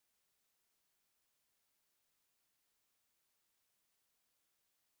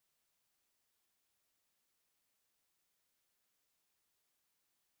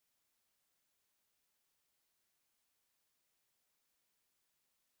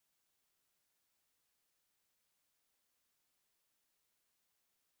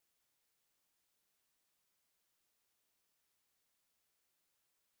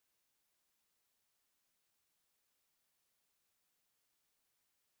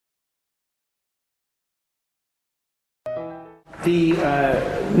The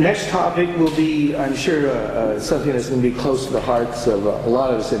next topic will be, I'm sure, something that's going to be close to the hearts of a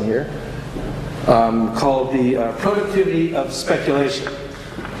lot of us in here, called the productivity of speculation.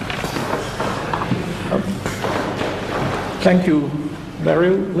 Thank you,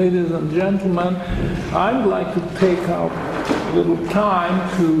 Barry. Ladies and gentlemen, I would like to take out a little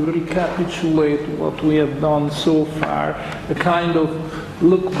time to recapitulate what we have done so far, a kind of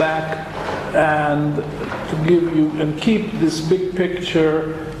look back and to give you and keep this big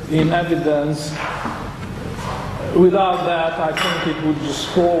picture in evidence. Without that, I think it would just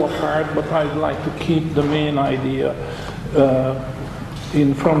fall apart, but I'd like to keep the main idea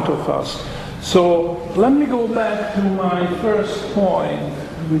in front of us. So let me go back to my first point,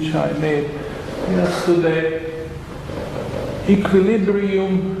 which I made yesterday.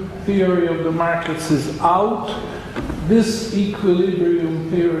 Equilibrium theory of the markets is out. This equilibrium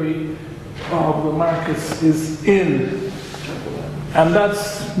theory of the markets is in. And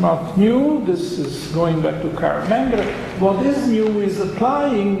that's not new. This is going back to Carl Menger. What is new is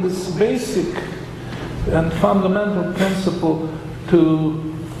applying this basic and fundamental principle to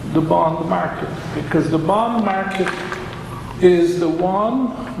the bond market, because the bond market is the one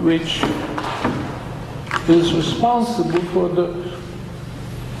which is responsible for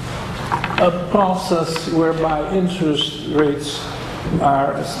a process whereby interest rates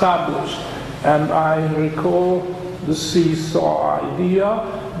are established. And I recall the seesaw idea.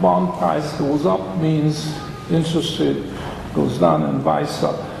 Bond price goes up means interest rate goes down, and vice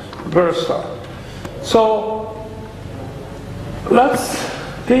versa. So let's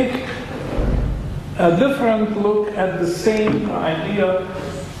take a different look at the same idea.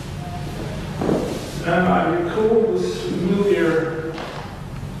 And I recall this familiar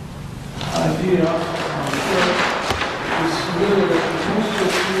idea, this familiar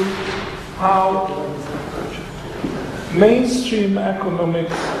concept, how mainstream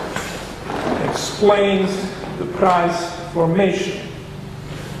economics explains the price formation.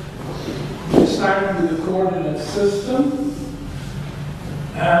 We start with the coordinate system,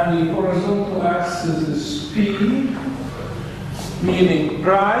 and the horizontal axis is P, meaning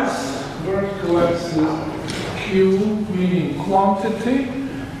price, vertical axis Q, meaning quantity,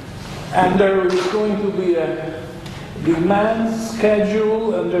 and there is going to be a demand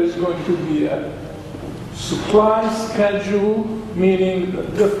schedule, and there is going to be a supply schedule, meaning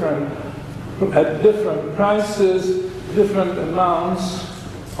at different prices, different amounts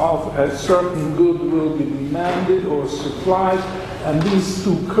of a certain good will be demanded or supplied, and these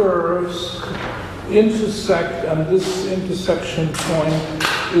two curves intersect, and this intersection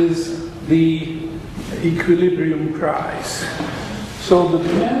point is the equilibrium price. So the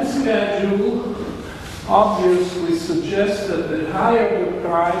demand schedule obviously suggests that the higher the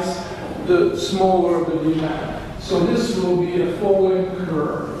price, the smaller the demand. So this will be a falling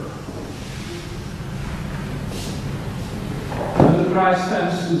curve. And the price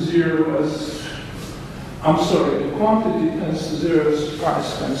tends to zero as, the quantity tends to zero as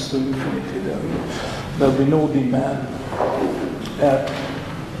price tends to infinity. There'll be no demand at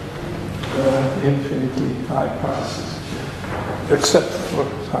infinitely high prices, except for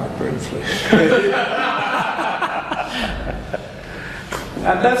hyperinflation.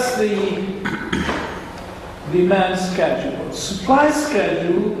 And that's the demand schedule. Supply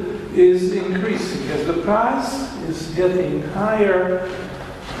schedule is increasing. As the price is getting higher,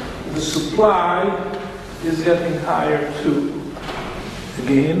 the supply is getting higher too.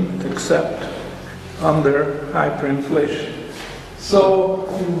 Again, except under hyperinflation. So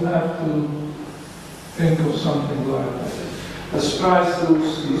you have to think of something like that. As price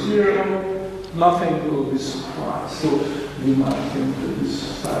goes to zero, nothing will be supplied. So we might think that this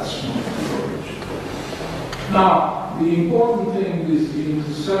is fast storage. Now, the important thing is the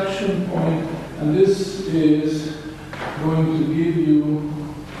intersection point, and this is going to give you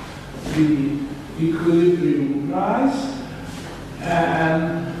the equilibrium price,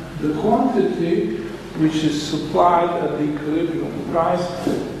 and the quantity which is supplied at the equilibrium price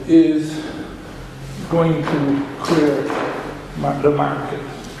is going to clear the market.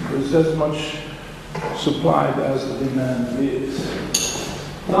 There's as much supplied as the demand is.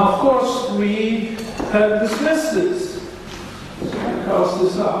 Now, of course, we have dismissed this. So I cross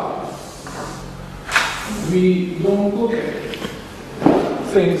this out. We don't look at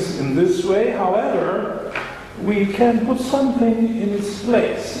things in this way. However, we can put something in its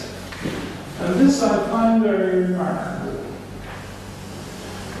place. And this I find very remarkable.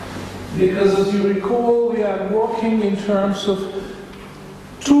 Because as you recall, we are working in terms of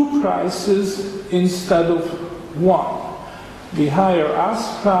two prices instead of one. The higher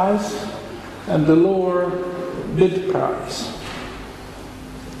ask price and the lower bid price.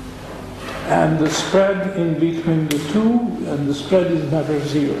 and the spread in between the two, and the spread is never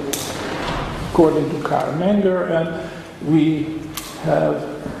zero, according to Karl Menger, and we have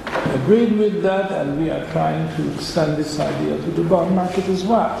agreed with that, and we are trying to extend this idea to the bond market as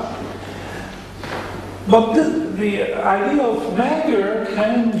well. But the idea of Menger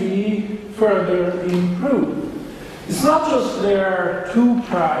can be further improved. It's not just there are two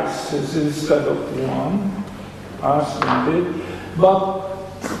prices instead of one, ask and bid, but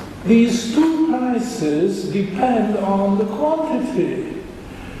these two prices depend on the quantity.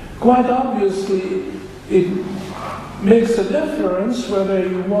 Quite obviously, it makes a difference whether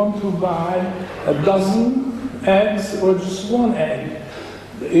you want to buy a dozen eggs or just one egg.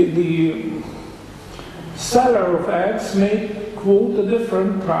 The seller of eggs may quote a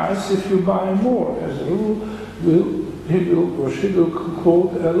different price if you buy more. As a rule, he will or she will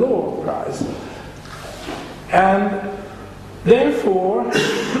quote a lower price. And therefore,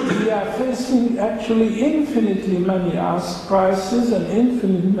 we are facing actually infinitely many ask prices and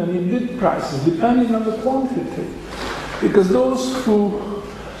infinitely many bid prices, depending on the quantity. Because those who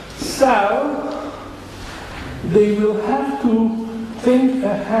sell, they will have to think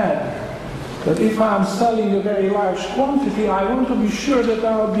ahead. That if I'm selling a very large quantity, I want to be sure that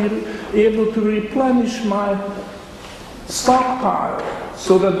I'll be able to replenish my stockpile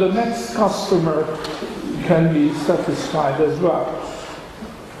so that the next customer can be satisfied as well.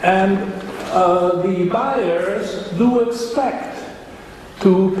 And the buyers do expect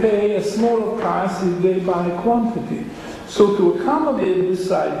to pay a smaller price if they buy quantity. So to accommodate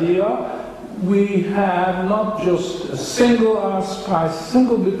this idea, we have not just a single ask price,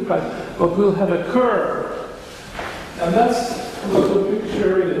 single bid price, but we'll have a curve. And that's what the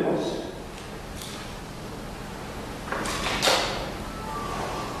picture is.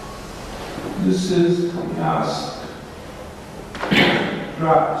 This is the ask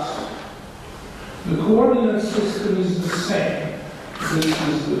price. The coordinate system is the same. This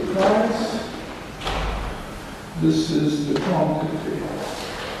is the price. This is the quantity.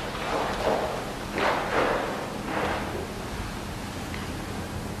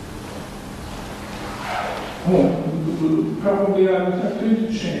 Probably I would have to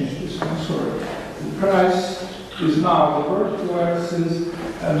interchange this one, sorry. The price is now the vertical axis,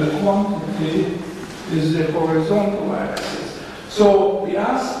 and the quantity is the horizontal axis. So the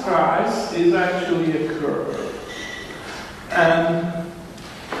ask price is actually a curve. And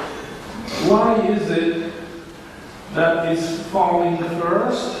why is it that it's falling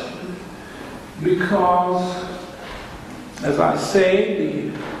first? Because, as I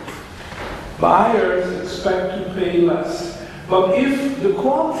say, the buyers expect to pay less. But if the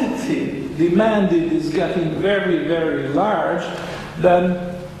quantity demanded is getting very, very large,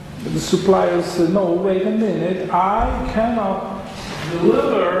 then the suppliers say, no, wait a minute, I cannot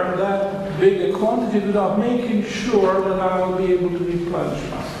deliver that big a quantity without making sure that I will be able to replenish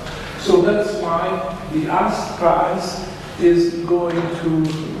myself. So that's why the ask price is going to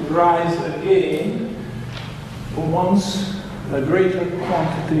rise again once a greater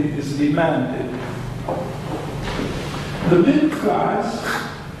quantity is demanded. The bid price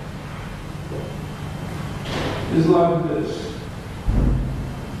is like this.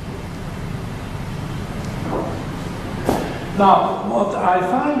 Now, what I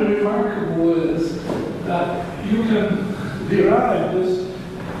find remarkable is that you can derive this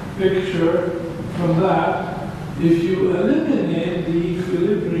picture from that if you eliminate the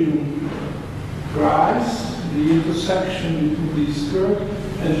equilibrium price, the intersection between these curves,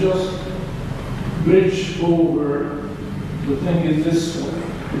 and just bridge over the thing in this way.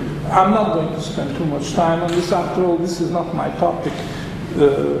 I'm not going to spend too much time on this. After all, this is not my topic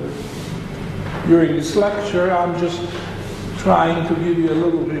during this lecture. I'm just trying to give you a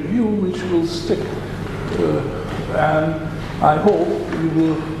little review which will stick. And I hope you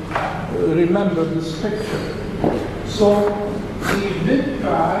will remember this picture. So the bid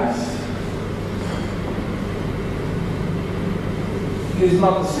price is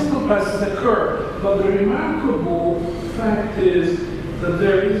not a single price, it's a curve. But the remarkable fact is that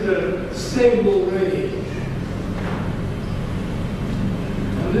there is a stable range.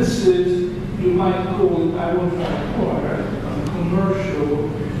 And this is, you might call it, I won't call it a commercial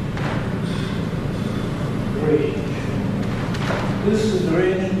range. This is the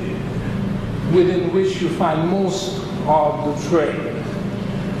range within which you find most of the trade.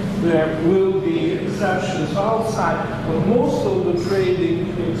 There will be exceptions outside, but most of the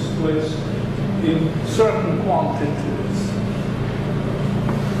trading takes place in certain quantities,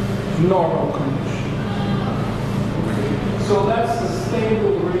 normal conditions. Okay. So that's the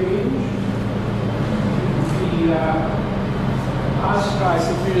stable range. The ask price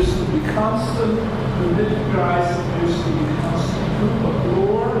appears to be constant.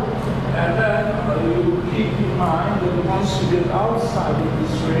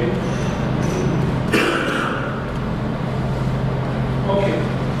 range. Okay.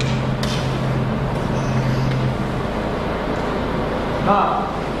 Now,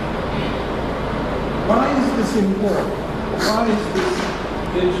 why is this important? Why is this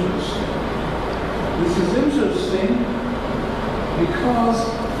interesting? This is interesting because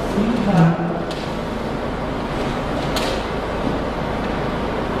we have,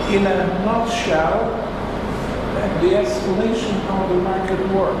 in a nutshell, the explanation how the market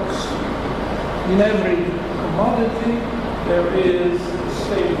works. In every commodity, there is a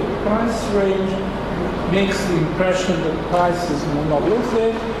stable price range, makes the impression that price is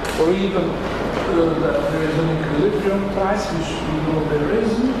monolithic, or even that there is an equilibrium price, which we know there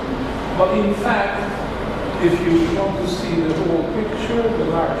isn't. But in fact, if you want to see the whole picture, the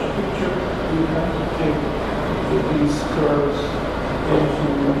large picture, you have to take these curves into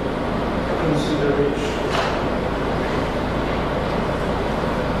consideration.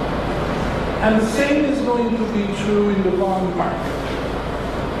 And the same is going to be true in the bond market.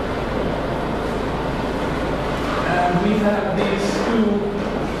 And we have these two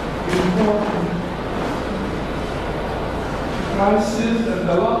important prices and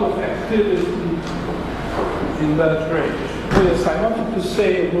a lot of activity in that range. Yes, I wanted to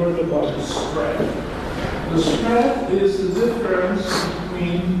say a word about the spread. The spread is the difference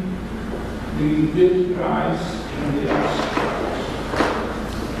between the bid price and the ask price.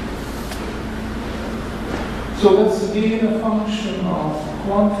 So that's again a function of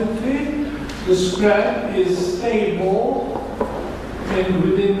quantity. The spread is stable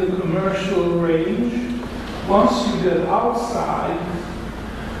within the commercial range. Once you get outside,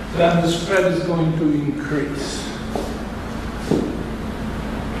 then the spread is going to increase.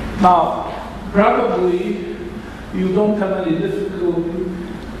 Now, probably you don't have any difficulty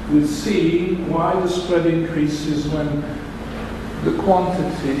with seeing why the spread increases when the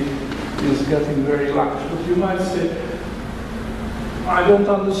quantity is getting very large. But you might say, I don't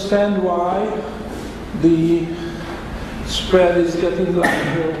understand why the spread is getting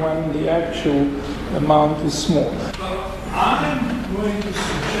larger when the actual amount is small. Well, I'm going to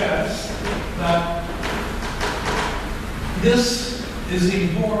suggest that this is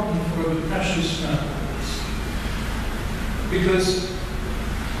important for the precious metals, because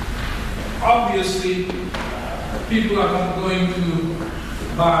obviously people are not going to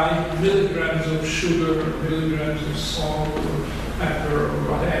buy milligrams of sugar, or milligrams of salt, or pepper, or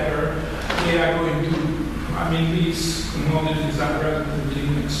whatever. They are going to, these commodities are relatively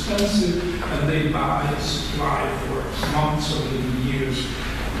inexpensive, and they buy a supply for months or even years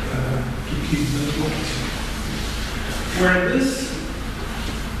to keep the quantity. Where this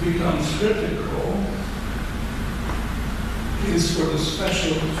becomes critical is for the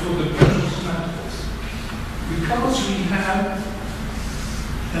precious metals. Because we have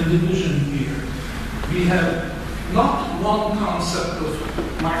a division here. We have not one concept of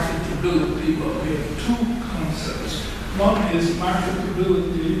marketability, but we have two concepts. One is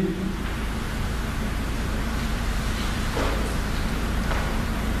marketability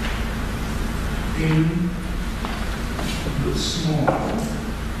in the small.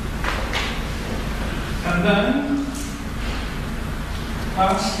 And then,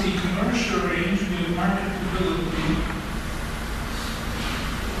 past the commercial range, we have marketability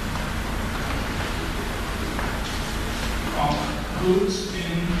of goods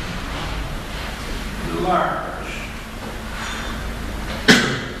in the large.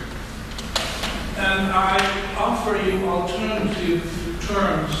 And I offer you alternative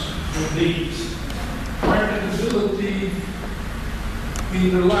terms for these. Marketability in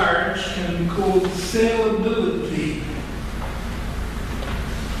the large can be called saleability.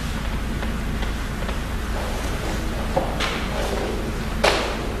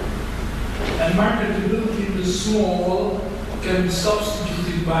 And marketability in the small can be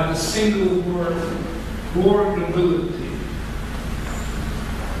substituted by the single word boardability.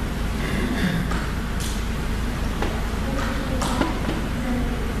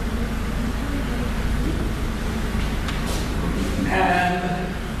 And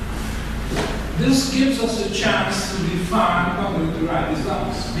this gives us a chance to define, I'm not going to write this down,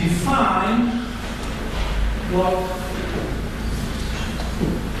 define what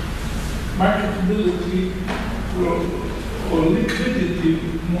marketability or liquidity,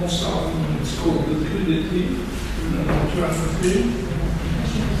 most often it's called liquidity, alternative.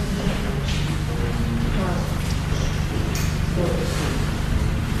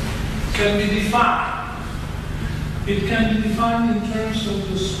 Can be defined. It can be defined in terms of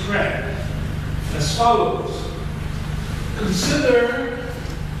the spread as follows. Consider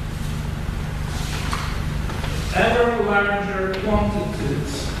ever larger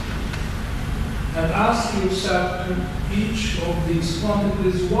quantities and ask yourself in each of these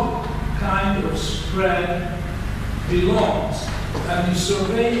quantities what kind of spread belongs. And you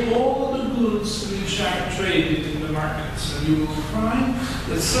survey all the goods which are traded in the markets, and you will find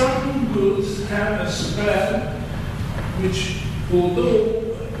that certain goods have a spread which,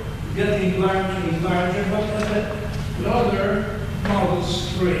 although getting larger and larger, but at a rather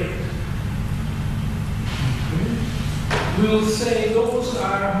modest rate. We'll say those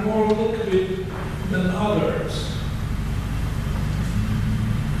are more liquid than others.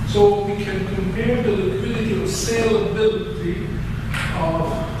 So we can compare the liquidity or saleability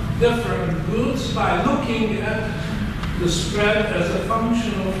of different goods by looking at the spread as a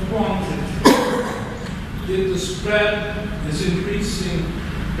function of quantity. If the spread is increasing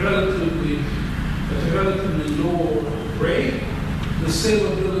at a relatively low rate, the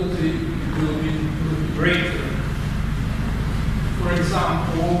saleability will be greater. For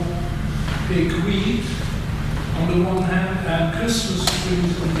example, take wheat on the one hand and Christmas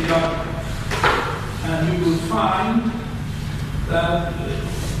trees on the other. And you will find that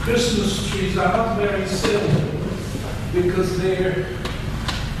Christmas trees are not very saleable because their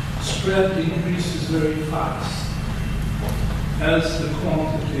spread increases very fast as the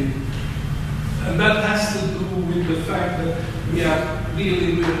quantity. And that has to do with the fact that we are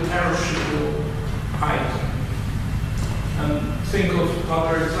dealing with a perishable item. And think of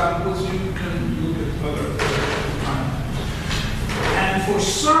other examples, you can look at other items. And for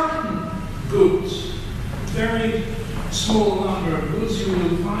certain goods, very small number of goods, you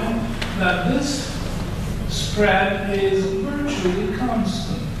will find that this spread is virtually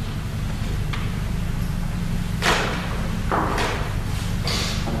constant.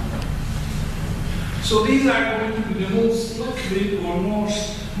 So these are going to be the most liquid or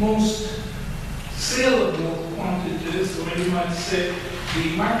most saleable quantities, or you might say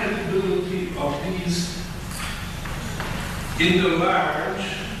the marketability of these in the large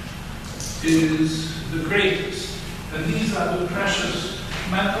is the greatest. And these are the precious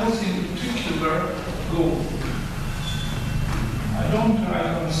metals, in particular gold. I don't write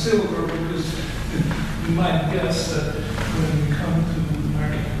on silver because you might guess that when we come to the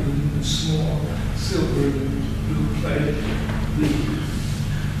marketability of small, silver will play the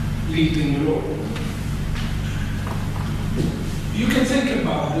leading role. You can think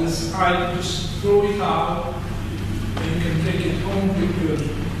about this. I just throw it out, and you can take it home with you and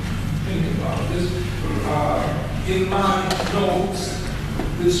think about this. In my notes,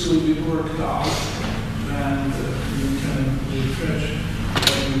 this will be worked out, and you can refresh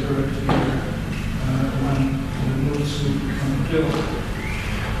what we heard here when the notes will become available.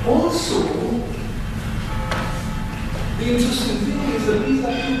 Also, the interesting thing is that these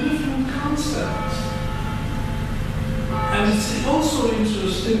are two different concepts. And it's also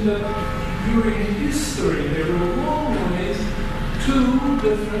interesting that during history there were always two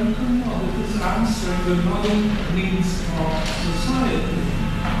different commodities answering the modern needs of society.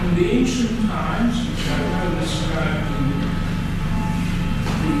 In the ancient times, which I will describe in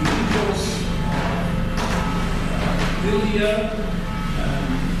the epos of Iliad and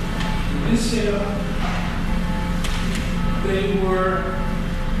Odyssea, they were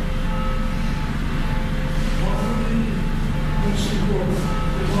most important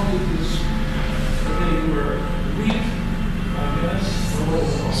commodities. They were wheat, I guess.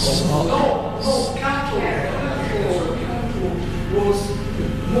 Cattle. Cattle was the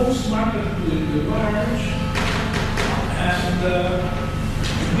most marketable in the large, and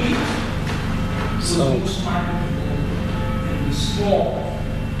wheat was the most marketable in the small.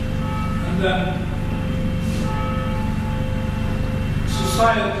 And then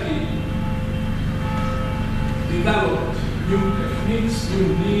society developed new techniques, new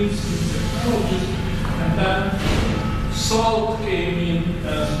needs, new technologies, and then salt came in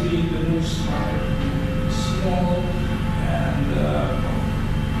as being the most marketable small, and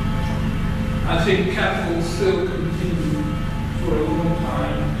I think cattle still continue for a long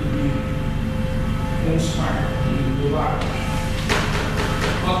time to be most marketable in the large.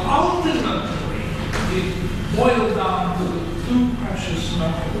 But ultimately, it boiled down to the two precious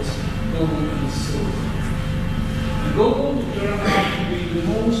metals, gold and silver. And gold turned out to be the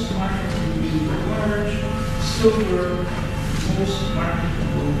most marketable in the large, silver most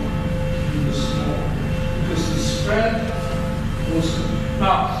marketable in the small, because the spread was.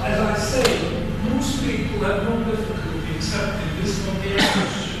 Now, as I say, most people have no difficulty accepting this when they are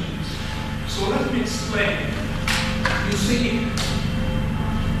Christians. So let me explain. You see,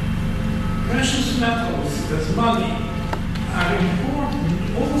 precious metals as money are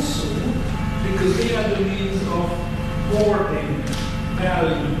important also because they are the means of hoarding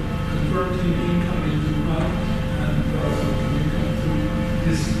value, converting income into wealth and income through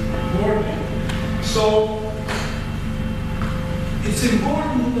this hoarding. So it's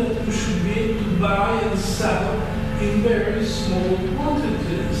important that you should be able to buy and sell in very small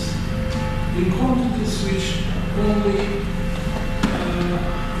quantities, in quantities which only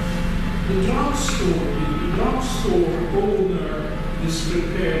the drugstore owner is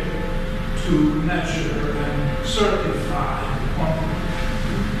prepared to measure and certify the quantity.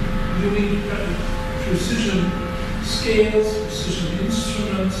 You need precision scales, precision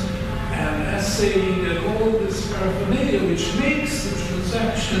instruments, and assaying and all this paraphernalia which makes the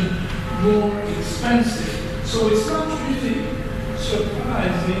transaction more expensive. So it's not really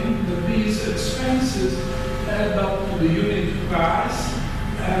surprising that these expenses add up to the unit price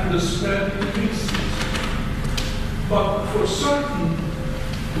and the spread increases. But for certain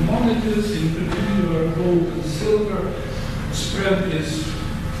commodities, in particular gold and silver, the spread is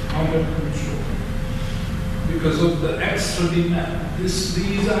under control because of the extra demand.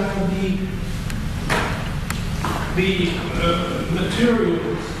 These are the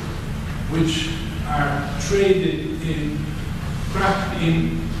materials which are traded in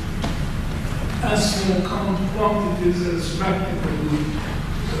as small quantities as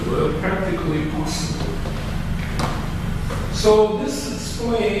practically possible. So this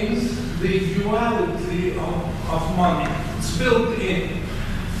explains the duality of money. It's built in.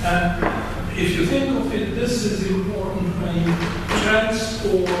 And if you think of it, this is important when you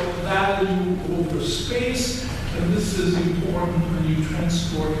transport value over space, and this is important when you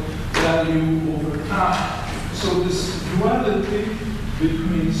transport value over time. So this duality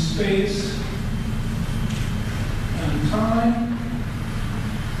between space and time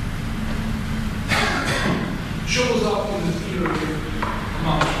shows up in the theory of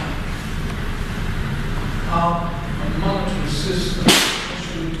money. A monetary system,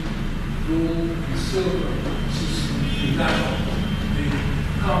 especially gold and silver system, developed. They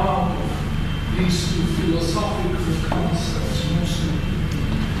come out of these two philosophical concepts, mostly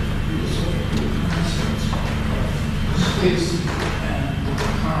philosophical concepts of space and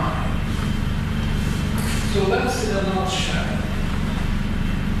time. So that's in a nutshell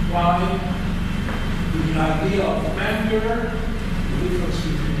why the idea of anger, the difference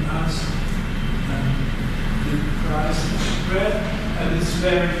between us and the price and spread, and its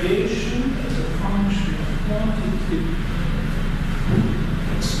variation as a function of quantity,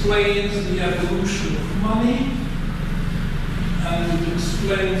 explains the evolution of money, and it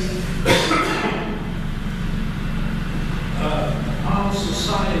explains how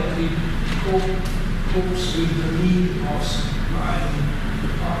society copes with the need of supplying the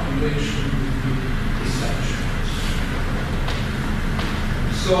population with the essentials.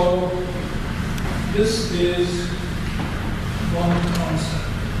 So this is one concept.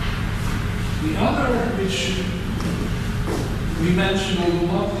 The other, which we mentioned a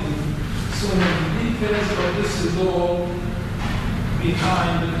lot in so many details, but this is all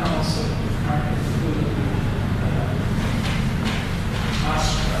behind the concept of marketability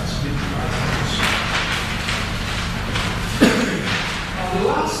aspects with the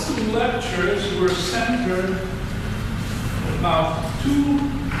last two lectures were centered about two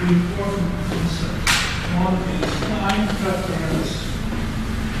important concepts. One is time preference,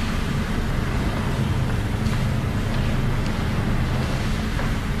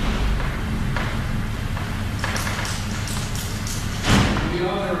 the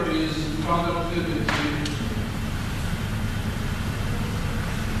other is productivity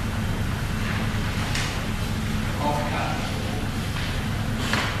of capital.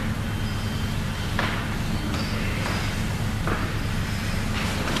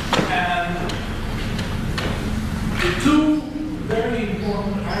 And the two very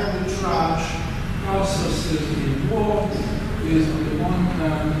important arbitrage processes involved is, on the one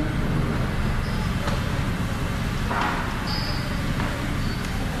hand,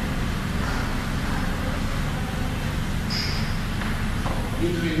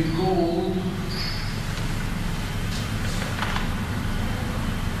 between gold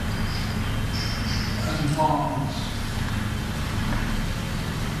and bonds.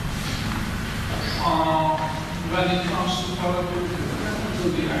 When it comes to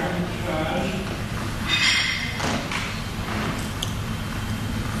productivity, the arbitrage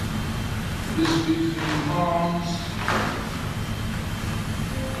is between bonds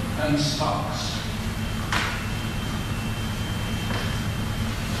and stocks.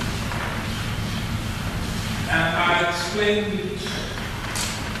 And I explained it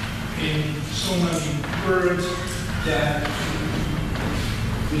in so many words that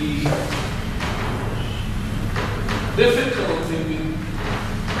the difficulty with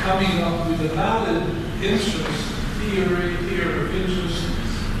coming up with a valid interest theory of interest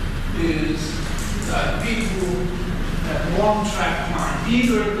is that people have one-track mind.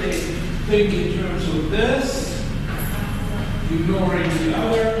 Either they think in terms of this, ignoring the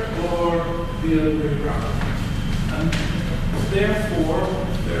other, or the other way around. And therefore,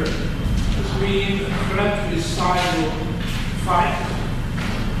 there's been a fratricidal fight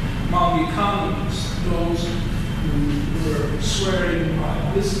among economists, those who were swearing by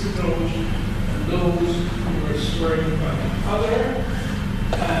this approach and those who were swearing by the other.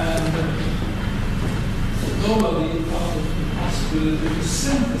 And nobody thought of the possibility of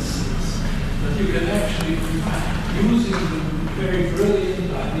synthesis, that you can actually, using the very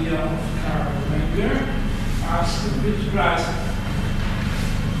brilliant idea of Carl Menger, ask the bit price.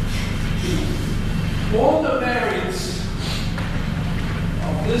 All the merits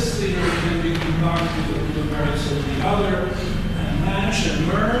of this theory can be combined with the merits of the other, and match and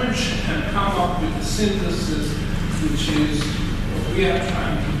merge and come up with a synthesis, which is what we are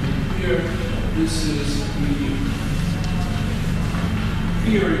trying to do here. This is the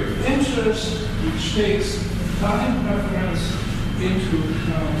theory of interest, which takes time preference into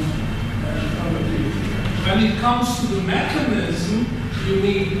account and probability. When it comes to the mechanism, you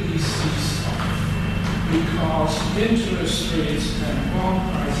need these seesaw, because interest rates and bond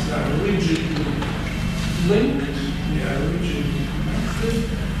prices are rigidly linked, they are rigidly connected,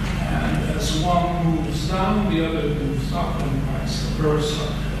 and as one moves down, the other moves up, and vice versa.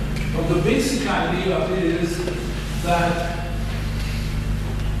 But the basic idea is that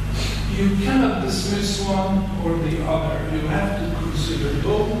you cannot dismiss one or the other. You have to consider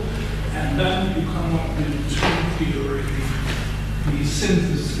both, and then you come up with a true theory, the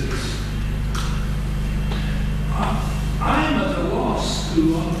synthesis. I'm at a loss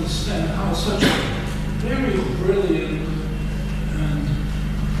to understand how such a very brilliant and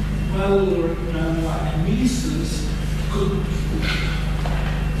well-learned man like Mises could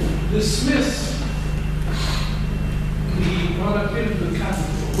dismiss the productivity of the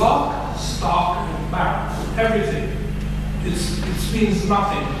capital, lock, stock, and barrel, everything. It means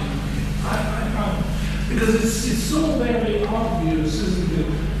nothing. Because it's so very obvious, isn't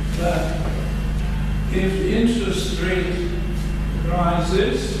it, that if the interest rate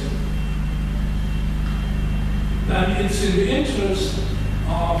rises, then it's in the interest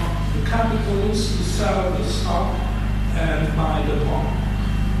of the capitalist to sell the stock and buy the bond.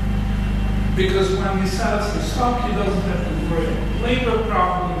 Because when he sells the stock, he doesn't have to worry about labor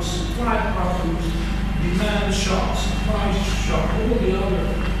problems, supply problems, demand shocks, price shock, all the other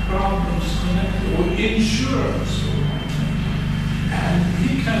problems connected, or insurance. And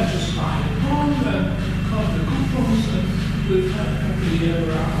he can just buy a bond and cut the coupons and live happily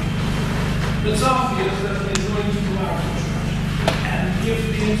ever after. It's obvious that he's going to do arbitrage. And if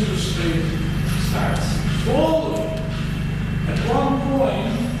the interest rate starts falling, at one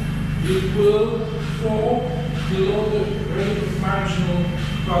point, it will fall below the rate of marginal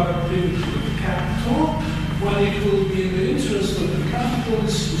productivity of capital, when it will be in the interest of the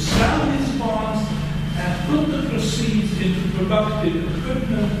capitalist to sell his bonds and put the proceeds into productive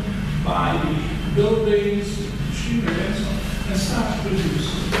equipment, buy the buildings, machinery, and so on, and start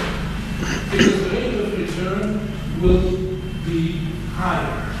producing. Because the rate of return will be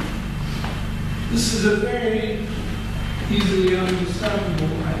higher. This is a very easily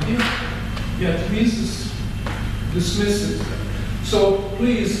understandable idea, yet Mises dismisses it. So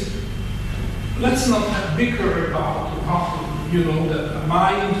please, let's not bicker about how, that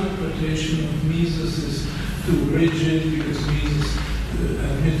my interpretation of Mises is too rigid because Mises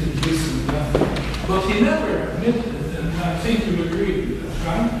admitted this and that. But he never admitted, and I think you agree with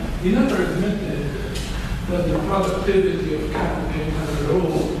that, right? He never admitted that the productivity of capital has a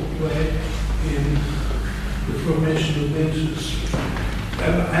role to play in the formation of interest.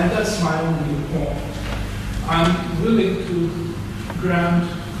 And that's my only point. I'm willing to grant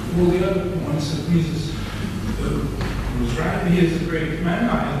all the other points that Mises was right. He is a great man,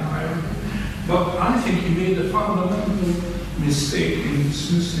 I admire him. But I think he made a fundamental mistake in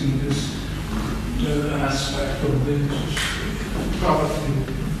dismissing this aspect of the interest rate, property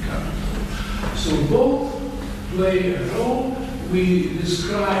capital. So both play a role. We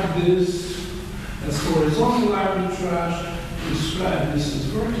describe this as horizontal arbitrage, we describe this as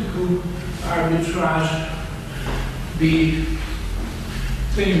vertical arbitrage. The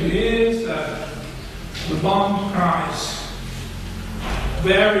thing is that the bond price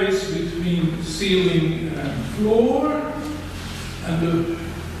varies between ceiling and floor, and the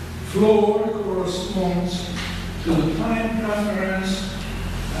floor corresponds to the time preference,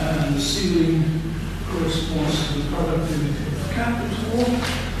 and the ceiling corresponds to the productivity of capital,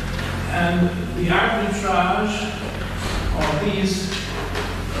 and the arbitrage of these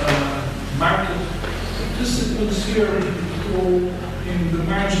market participants here go in the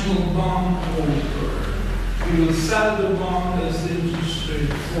marginal bond holder. You will sell the bond as the interest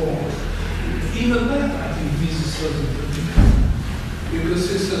rate falls. Even that, I think, Mises doesn't believe, because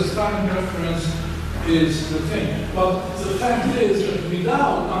he says time reference is the thing. But the fact is that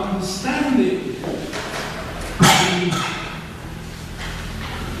without understanding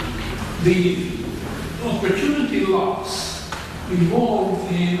the opportunity loss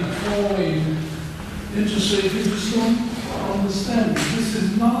involved in a falling interest rate, you just don't understand. This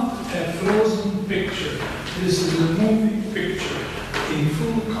is not a frozen picture. This is a moving picture in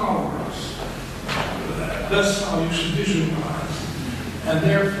full colors. That's how you should visualize. And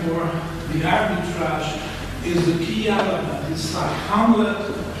therefore, the arbitrage is the key element. It's like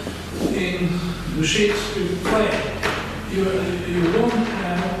Hamlet in the Shakespeare play. You don't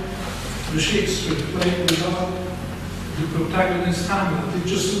have the Shakespeare play without the protagonist Hamlet. It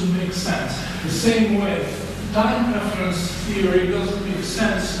just doesn't make sense. The same way, time preference theory doesn't make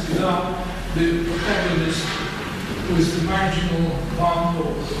sense without the protagonist who is the marginal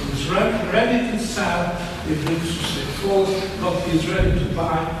bondholder. He's ready to sell if the interest rate falls, but he's ready to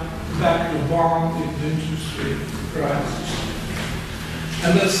buy back the bond if the interest rate rises.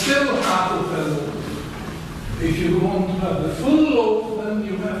 And that's still half of the. If you want to have the full load, then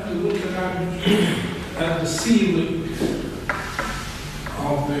you have to look at the ceiling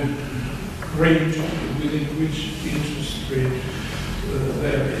of the range within which the interest rate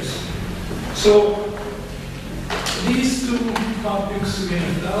varies. So these two topics we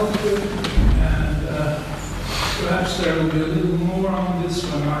have dealt with, and perhaps there will be a little more on this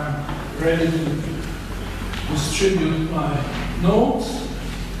when I'm ready to distribute my notes.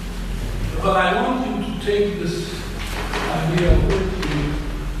 But I want you to take this idea with you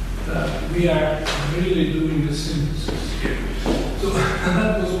that we are really doing the synthesis here. So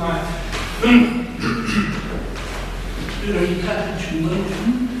that was my recapitulation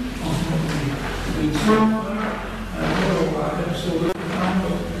of what we did so far. I know I have so little time,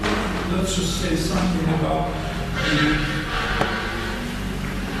 but let's just say something about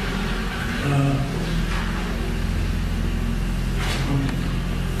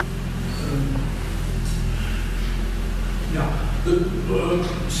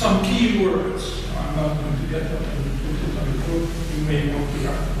some key words. I'm not going to get up and put it on the book. You may know what we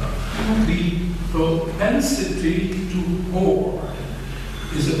are about. The propensity to hoard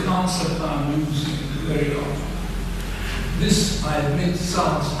is a concept I'm using very often. This, I admit,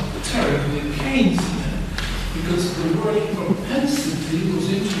 sounds terribly Keynesian, because the word propensity was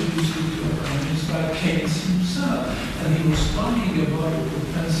introduced into economics by Keynes himself, and he was talking about the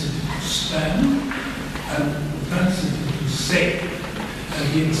propensity to spend and propensity to save. And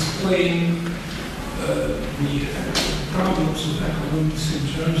he explained the problems of economics in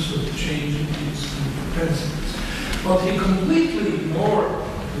terms of changing these propensities. But he completely ignored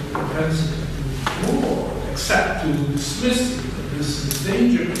the propensity to hoard, except to dismiss it, that this is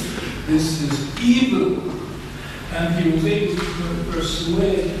dangerous, this is evil. And he was able to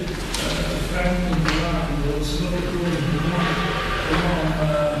persuade Franklin Graham, there was another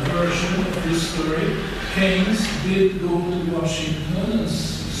version of this story. Keynes did go to Washington and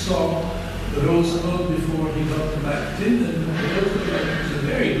saw Roosevelt before he got elected, and Roosevelt was a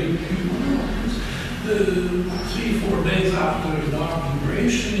very good human. 3-4 days after the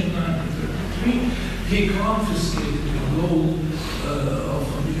inauguration in 1933, he confiscated the gold of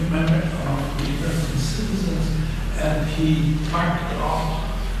the American citizens, and he marked off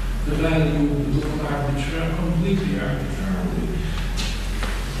the value of the gold completely arbitrarily.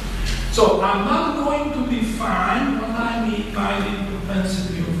 So I'm not going to define what I mean by the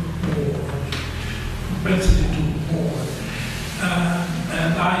propensity of hoard, propensity to hoard.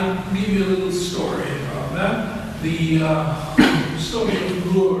 And I give you a little story about that. The story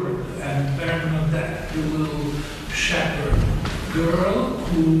of Lourdes and Bernadette, the little shepherd girl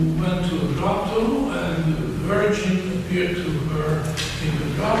who went to a grotto, and the Virgin appeared to her in the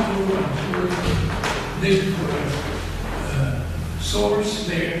grotto and told her, dig for a source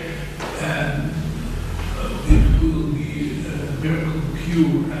there, and it will be a miracle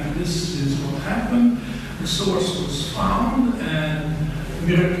cure. And this is what happened. The source was found, and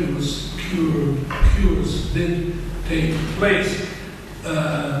miracle was cured. Cures did take place.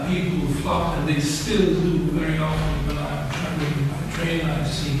 People flocked, and they still do very often. When I'm traveling by train, I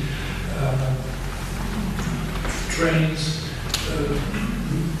see trains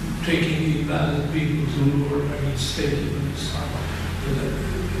taking invalid people to Lourdes and staking in the sun.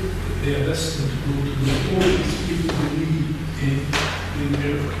 they are destined to go to the audience if you believe in the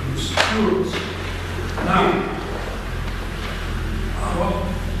miraculous cures. Now,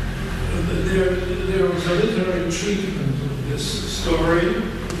 there was a literary treatment of this story,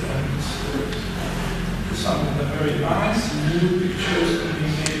 and something that very nice, new pictures to be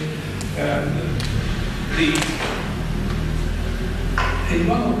made, and in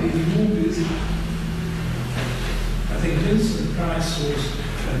one of these movies, I think Vincent Price was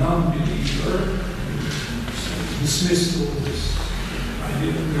a non-believer, dismissed all this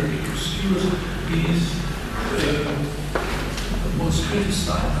idea of miraculous cures. He's was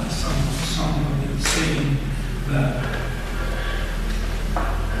criticized by someone saying that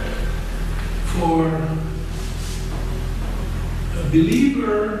for a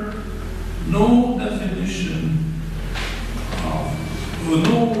believer, no definition of, or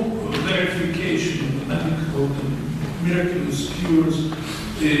no verification of the medical and miraculous cures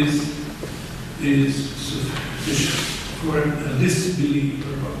is sufficient for a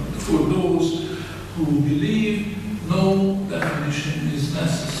disbeliever. For those who believe, no definition is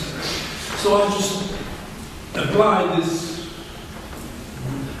necessary. So I just apply this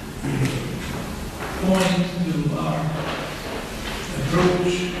point to our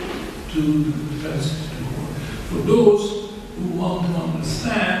approach to the present world. For those who want to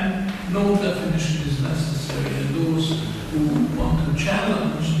understand, no definition is necessary, and those who want to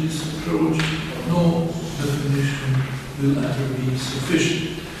challenge this approach, no definition will ever be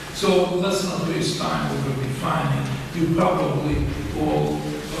sufficient. So let's not waste time over defining. You probably all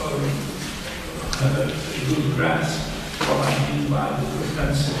have a good grasp what I mean by the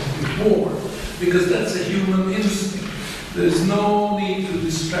propensity to hoard, because that's a human instinct. There's no need to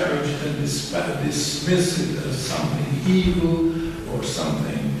disparage and dismiss it as something evil or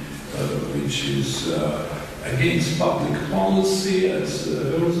something which is against public policy, as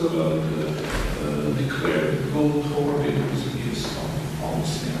Roosevelt declared gold hoarding was against public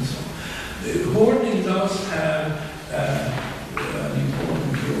policy and so on. Hoarding does have an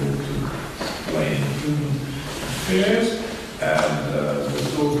important role to play in human affairs, and this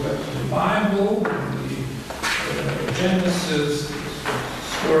goes back to the Bible, the Genesis, the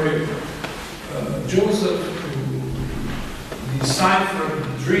story of Joseph, who deciphered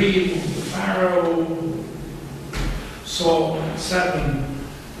the dream of the Pharaoh, saw 7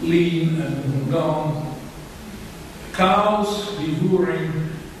 lean and gone cows devouring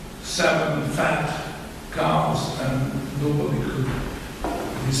 7 fat cows, and nobody could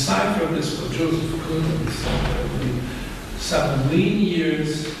decipher this, but Joseph could, and he said there would be 7 lean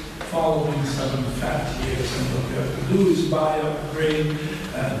years following 7 fat years, and what you have to do is buy up grain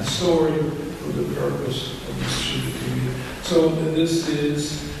and store it for the purpose of distributing it. So this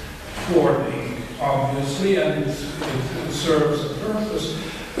is hoarding, obviously, and it serves a purpose,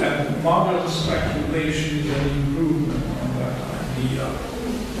 and modern speculation is an improvement on that idea.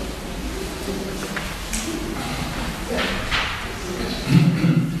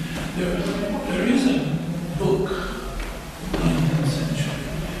 There is a book, 19th century,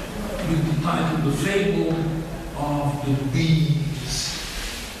 with the title The Fable of the Bees.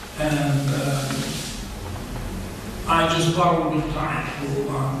 And I just borrowed the title.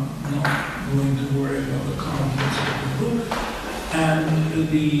 I'm not going to worry about the contents of the book. And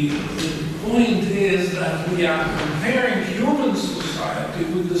the point is that we are comparing human society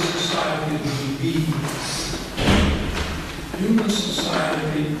with the society of the bees. Human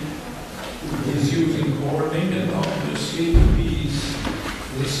society is using hoarding, and obviously the bees,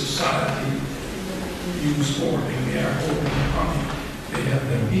 the society, use hoarding. They are hoarding honey. They have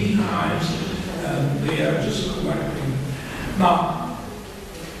their beehives, and they are just collecting. Now,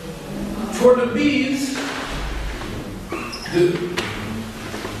 for the bees, the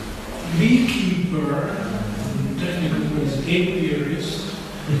beekeeper, technically is apiarist,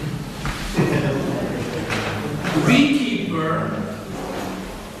 the beekeeper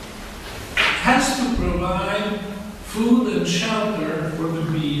has to provide food and shelter for the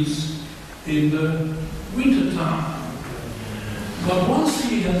bees in the wintertime. But once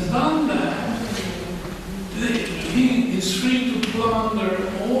he has done that, he is free to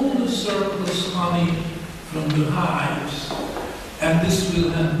plunder all the surplus honey from the hives, and this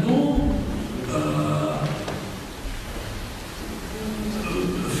will have no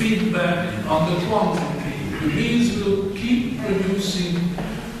feedback on the quantity. The bees will keep producing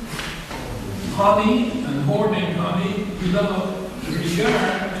honey and hoarding honey without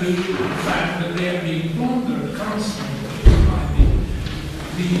regard to the fact that they are being plundered constantly by the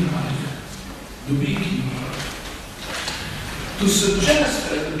beehive, the beekeeper. To suggest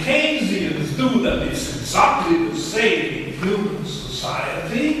that the Keynesians do that is exactly the same in human society.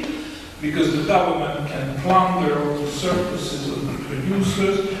 society, because the government can plunder all the surpluses of the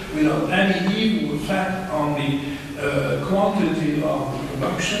producers without any evil effect on the quantity of the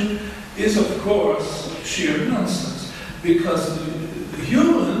production, is of course sheer nonsense, because the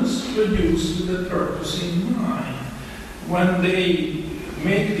humans produce with a purpose in mind. When they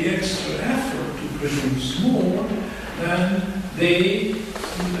make the extra effort to produce more, then they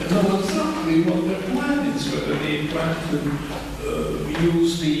know exactly what their plan is, whether they plan to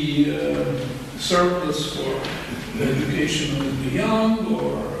use the surplus for the education of the young,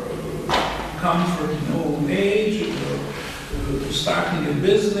 or comfort in old age, or starting a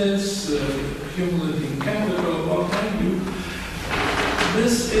business, accumulating capital, what have you.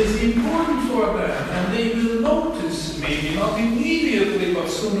 This is important for them, and they will notice, maybe not immediately, but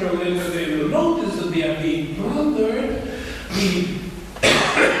sooner or later they will notice that they are being plundered. The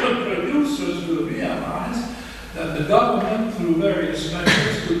producers will realize that the government, through various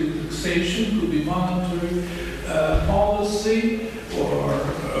measures, could be taxation, could be monetary policy, or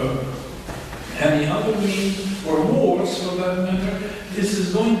any other means, or wars for that matter, this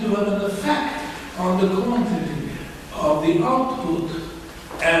is going to have an effect on the quantity of the output.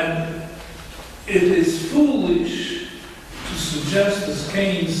 And it is foolish to suggest, as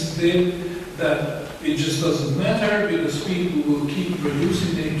Keynes did, that it just doesn't matter because people will keep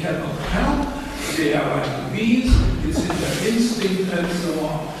producing, they cannot help, they are like the bees, it's in their instinct, and so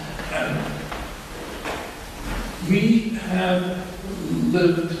on. And we have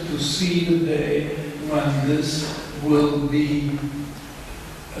lived to see the day when this will be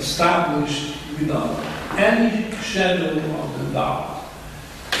established without any shadow of the doubt.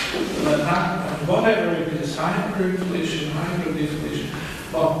 Whatever it is, hyperinflation, hyperdeflation,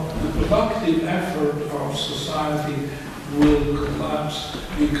 but the productive effort of society will collapse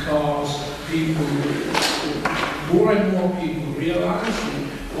because more and more people realize,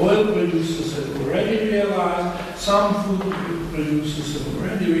 the oil producers have already realized, some food producers have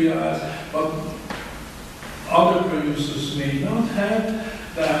already realized, but other producers may not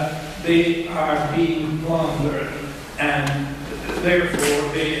have, that they are being plundered, and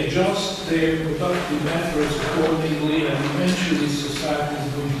therefore they adjust their productive efforts accordingly, and eventually society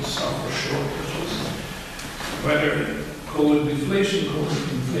is going to suffer shortages. Whether call it deflation, call it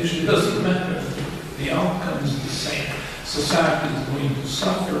inflation, it doesn't matter. The outcome is the same. Society is going to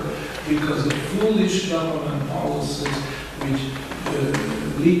suffer because of foolish government policies which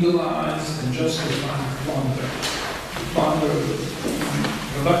legalize and justify plunder. The plunder of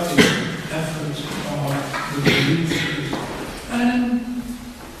productive efforts of the producers and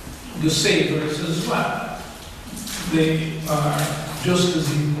the savers as well. They are just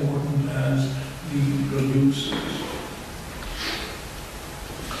as important as the producers.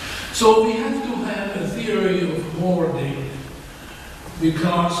 So we have to have a theory of hoarding,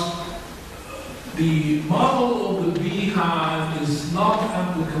 because the model of the beehive is not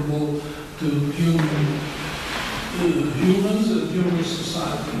applicable to humans and human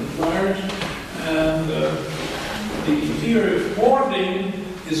society at large, and the theory of hoarding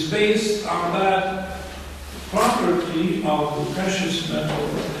is based on that property of the precious metal,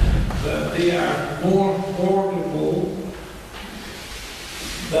 that they are more hoardable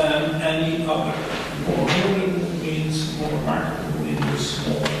than any other. More hoardable means more marketable in the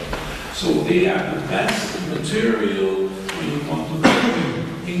small. So they are the best material when you want to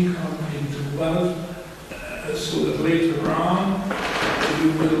turn income into wealth, so that later on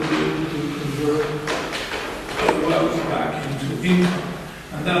you will be able to convert wealth back into income.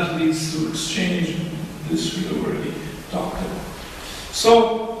 And that leads to exchange. This we already talked about.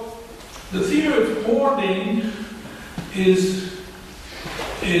 So the theory of hoarding is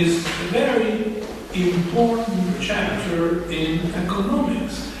a very important chapter in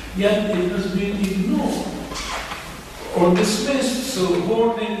economics, yet it has been ignored or dismissed. So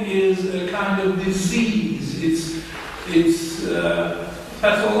hoarding is a kind of disease. It's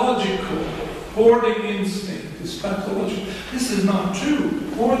pathological. Hoarding instinct is pathological. This is not true.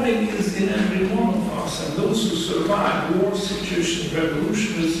 Hoarding is in every one of us, and those who survive war situations,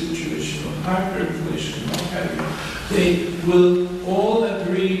 revolutionary situations, hyperinflation, what have you, they will all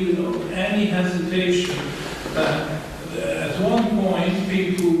agree without any hesitation that at one point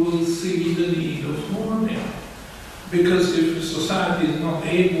people will see the need of hoarding. Because if society is not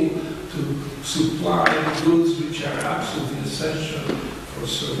able to supply goods which are absolutely essential for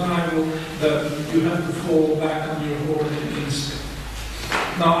survival, then you have to fall back on your hoarding instinct.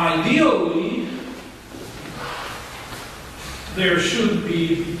 Now, ideally, there should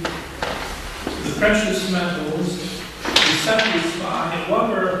be the precious metals to satisfy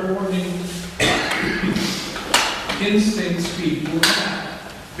whatever hoarding instincts people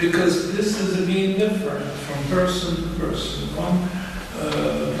have, because this is again different from person to person. One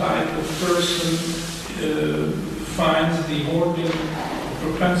type of person finds the hoarding,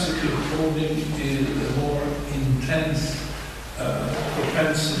 propensity of hoarding is a more intense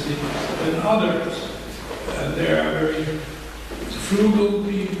propensity than others. There are very frugal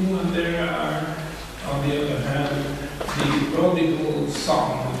people, and there are, on the other hand, the prodigal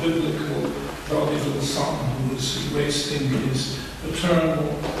son, the biblical prodigal son, who is wasting his paternal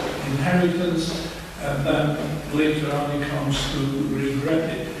inheritance, and then later on he comes to regret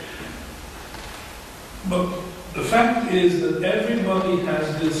it. But the fact is that everybody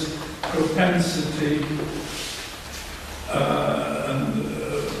has this propensity, and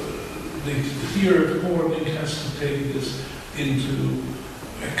the theory of hoarding has to take this into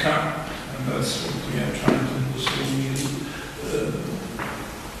account, and that's what we are trying to do. So we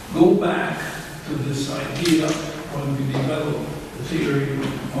go back to this idea when we develop the theory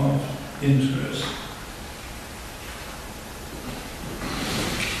of interest.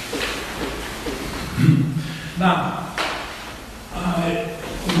 Now, I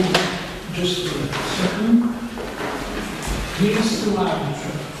will just for a second. These two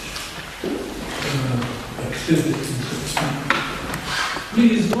arbitrage activities.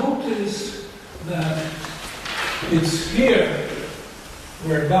 Please notice that it's here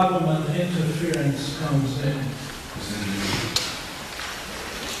where government interference comes in.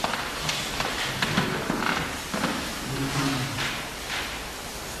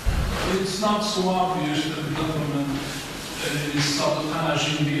 It's not so obvious that the government is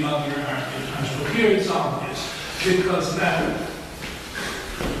sabotaging the other arbitrage, but here it's obvious, because that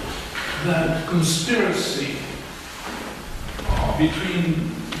conspiracy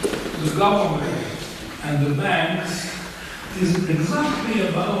between the government and the banks is exactly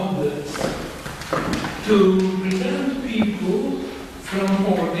about this, to prevent people from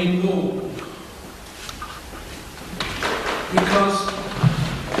hoarding gold. Because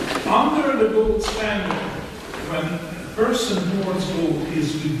under the gold standard, when a person hoards gold, he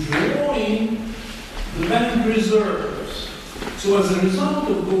is withdrawing the bank reserves. So as a result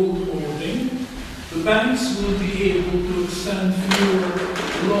of gold hoarding, the banks will be able to extend fewer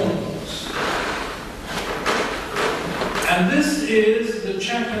loans. And this is the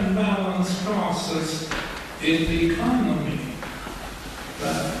check and balance process in the economy.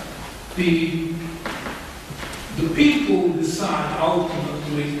 That the people decide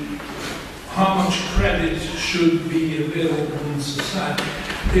ultimately how much credit should be available in society.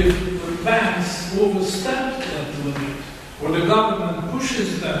 If the banks overstep that limit, or the government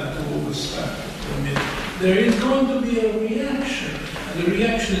pushes them to overstep that limit, there is going to be a reaction. And the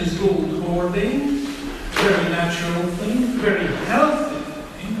reaction is gold hoarding, very natural thing, very healthy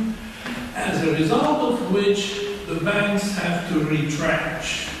thing, as a result of which the banks have to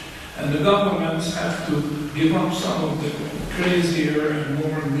retrench. And the governments have to give up some of the crazier and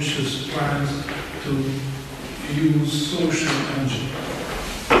more ambitious plans to use social engineering.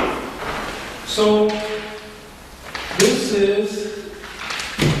 So, this is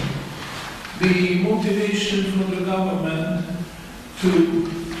the motivation for the government to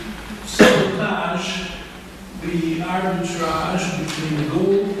sabotage the arbitrage between the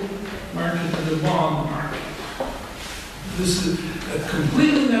gold market and the bond market. This is a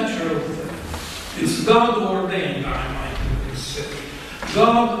completely natural thing. It's God ordained, I might say.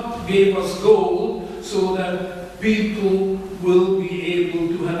 God gave us gold so that people will be able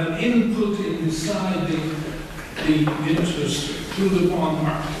to have an input in deciding the interest rate through the bond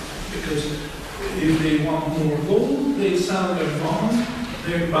market. Because if they want more gold, they sell their bond,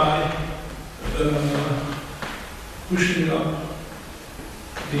 thereby pushing up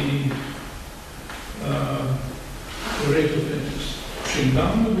the rate of interest. Pushing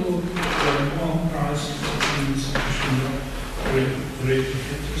down the gold, bond price, means pushing up the rate of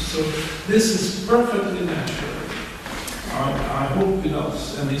interest. So this is perfectly natural. I hope without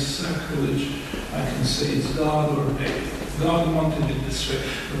any sacrilege I can say it's God ordained. God wanted it this way.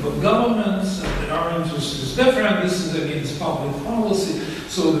 But governments and our interest is different. This is against public policy.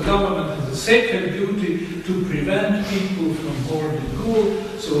 So the government has a sacred duty to prevent people from hoarding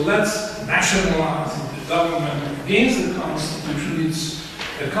gold. So let's nationalize the government against the Constitution. It's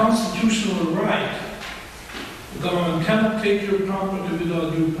a constitutional right. The government cannot take your property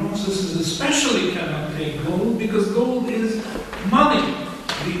without due processes, especially cannot take gold, because gold is money,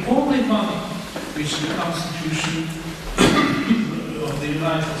 the only money which the Constitution of the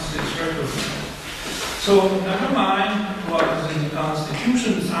United States recognizes. So never mind what is in the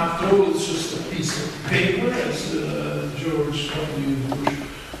Constitution. After all, it's just a piece of paper, as George W. Bush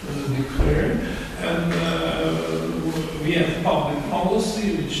declared. And have public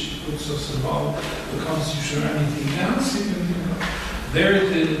policy, which puts us above the Constitution or anything else you can think of. There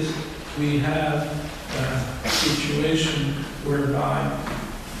it is. We have a situation whereby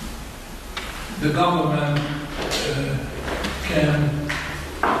the government can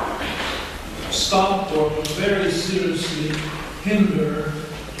stop or very seriously hinder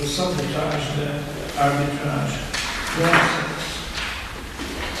or sabotage the arbitrage process.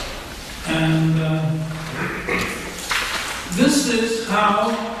 And this is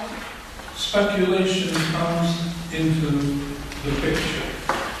how speculation comes into the picture.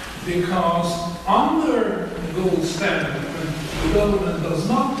 Because under the gold standard, the government does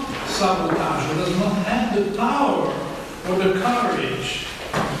not sabotage or does not have the power or the courage,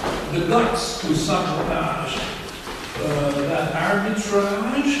 the guts to sabotage that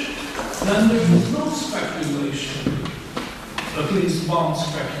arbitrage, then there is no speculation, at least bond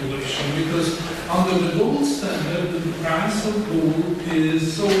speculation, because under the gold standard, the price of gold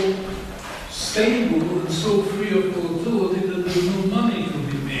is so stable and so free of volatility that there's no money to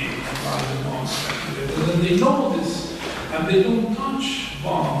be made by the bond speculators. And they know this, and they don't touch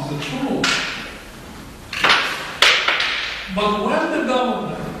bonds at all. But when the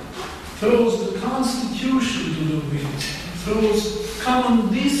government throws the Constitution to the winds, throws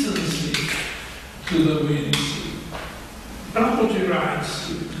common decency to the winds, property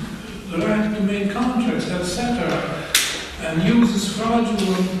rights, the right to make contracts, etc., and uses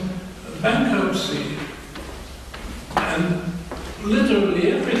fraudulent bankruptcy, and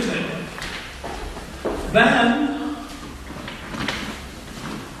literally everything, then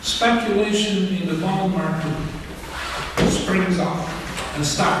speculation in the bond market springs up and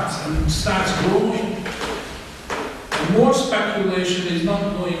starts growing. And more speculation is not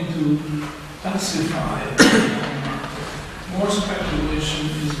going to pacify the bond market. More speculation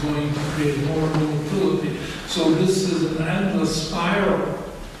is going to create more volatility. So this is an endless spiral.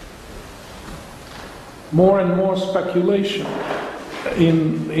 More and more speculation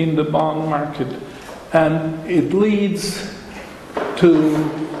in the bond market, and it leads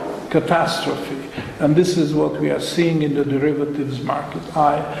to catastrophe. And this is what we are seeing in the derivatives market.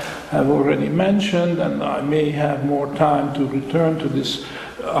 I have already mentioned, and I may have more time to return to this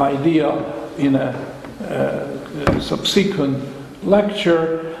idea in a subsequent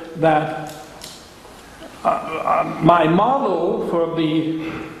lecture, that my model for the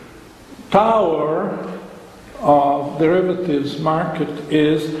tower of derivatives market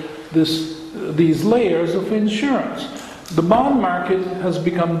is these layers of insurance. The bond market has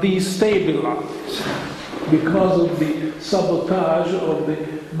become destabilized because of the sabotage of the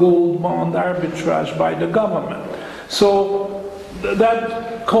gold bond arbitrage by the government. So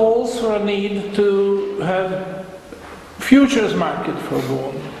that calls for a need to have futures market for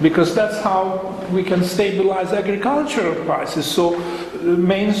gold, because that's how we can stabilize agricultural prices. So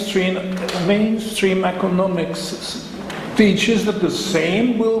mainstream economics teaches that the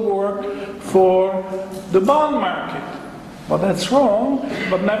same will work for the bond market. Well, that's wrong,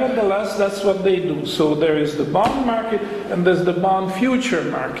 but nevertheless, that's what they do. So there is the bond market and there's the bond future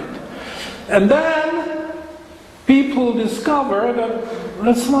market. And then people discover that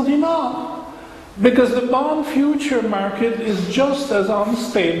that's not enough, because the bond future market is just as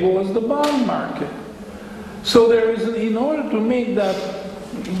unstable as the bond market. So there is, in order to make that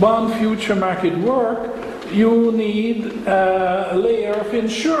bond future market work, you need a layer of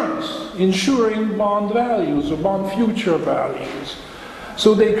insurance, insuring bond values or bond future values.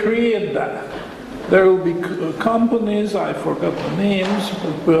 So they create that. There will be companies, I forgot the names,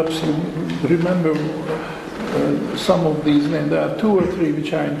 but perhaps you remember some of these names. There are two or three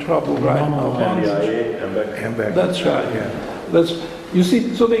which are in trouble right now. That's right. Yeah. You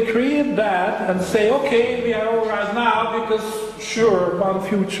see, so they create that and say, okay, we are all right now because, sure, bond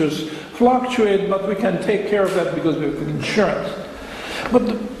futures fluctuate, but we can take care of that because we have insurance. But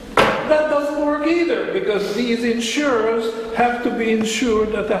that doesn't work either, because these insurers have to be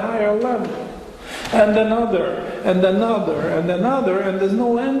insured at a higher level. And another, and another, and another, and there's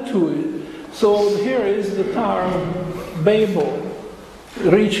no end to it. So here is the Tower of Babel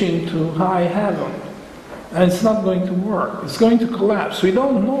reaching to high heaven. And it's not going to work. It's going to collapse. We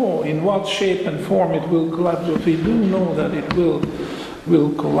don't know in what shape and form it will collapse, but we do know that it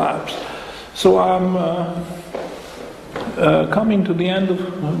will collapse. So I'm coming to the end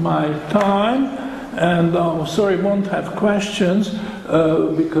of my time, and sorry, I won't have questions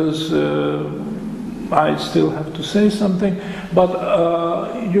because I still have to say something. But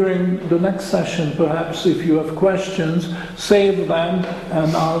during the next session, perhaps if you have questions, save them,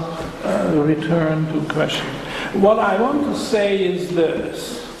 and I'll return to questions. What I want to say is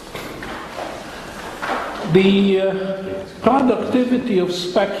this. The productivity of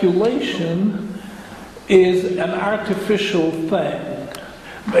speculation is an artificial thing.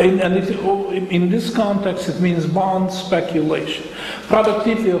 In this context, it means bond speculation.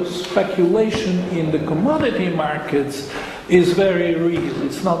 Productivity of speculation in the commodity markets is very real.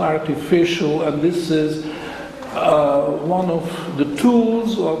 It's not artificial, and this is one of the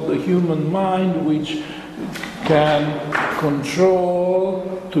tools of the human mind which can control,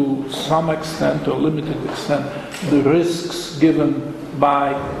 to some extent or limited extent, the risks given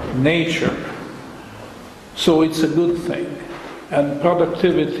by nature. So it's a good thing. And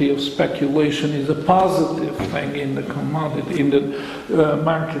productivity of speculation is a positive thing in the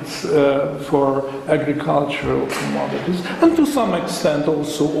markets for agricultural commodities, and to some extent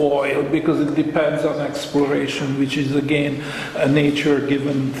also oil, because it depends on exploration, which is again a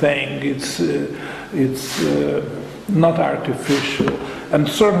nature-given thing. It's not artificial, and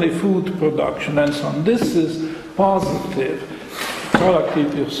certainly food production and so on. This is positive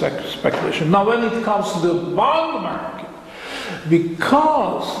productivity of speculation. Now, when it comes to the bond market,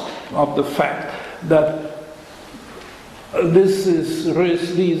 because of the fact that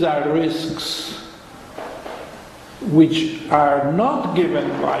these are risks which are not given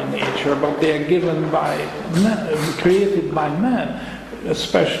by nature, but they are given created by man,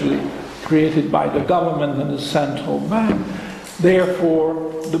 especially created by the government and the central bank. Therefore,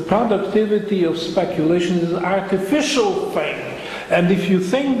 the productivity of speculation is an artificial thing. And if you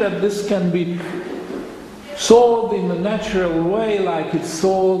think that this can be sold in a natural way like it's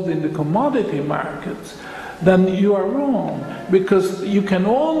sold in the commodity markets, then you are wrong, because you can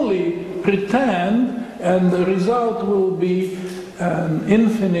only pretend, and the result will be an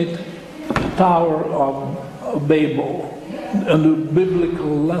infinite Tower of Babel. And the biblical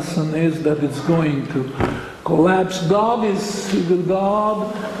lesson is that it's going to collapse. God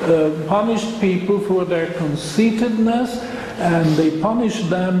punished people for their conceitedness, and they punished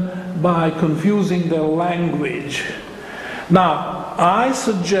them by confusing their language. Now, I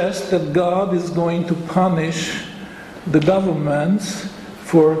suggest that God is going to punish the governments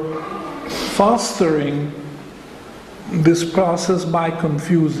for fostering this process by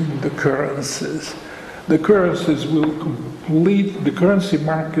confusing the currencies. The currencies will the currency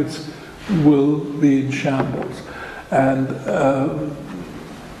markets will be in shambles. And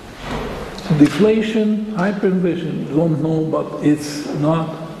deflation, hyperinflation, don't know, but it's not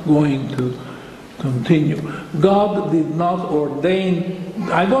going to continue. God did not ordain.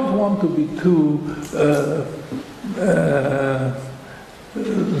 I don't want to be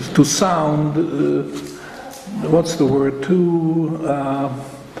to sound what's the word, too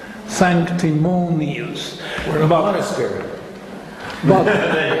sanctimonious. We're a monastery. But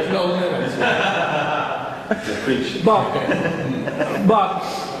no limits. but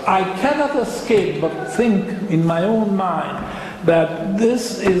I cannot escape but think in my own mind that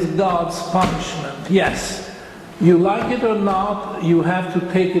this is God's punishment. Yes, you like it or not, you have to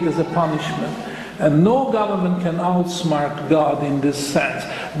take it as a punishment. And no government can outsmart God in this sense.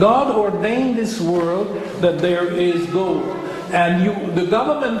 God ordained this world that there is gold. And the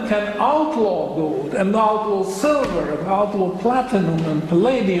government can outlaw gold, and outlaw silver, and outlaw platinum, and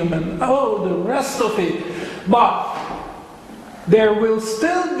palladium, and the rest of it. But there will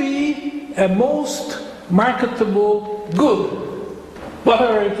still be a most marketable good,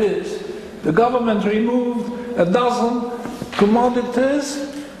 whatever it is. The government removed a dozen commodities,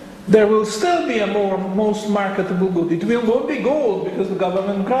 there will still be a most marketable good. It won't be gold because the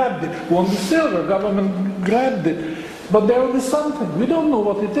government grabbed it. It won't be silver, government grabbed it. But there will be something. We don't know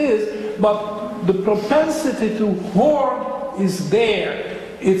what it is, but the propensity to hoard is there.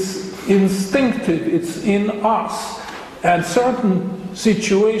 It's instinctive, it's in us. And certain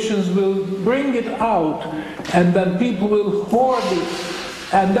situations will bring it out, and then people will hoard it.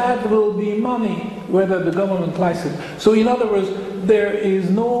 And that will be money, whether the government likes it. So in other words, there is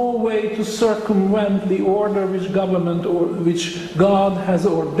no way to circumvent the order which government or which God has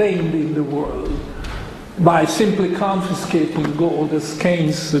ordained in the world by simply confiscating gold, as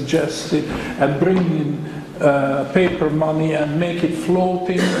Keynes suggested, and bringing in paper money and make it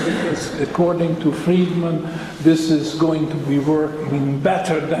floating, because according to Friedman, this is going to be working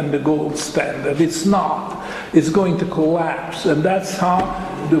better than the gold standard. It's not. It's going to collapse, and that's how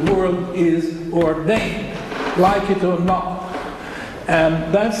the world is ordained, like it or not.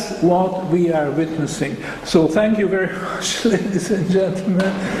 And that's what we are witnessing. So thank you very much, ladies and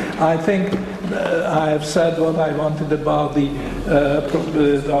gentlemen. I think I have said what I wanted about the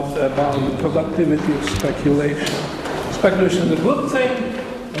productivity of speculation. Speculation is a good thing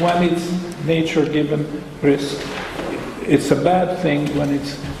when it's nature-given risk. It's a bad thing when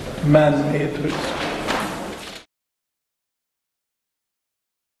it's man-made risk.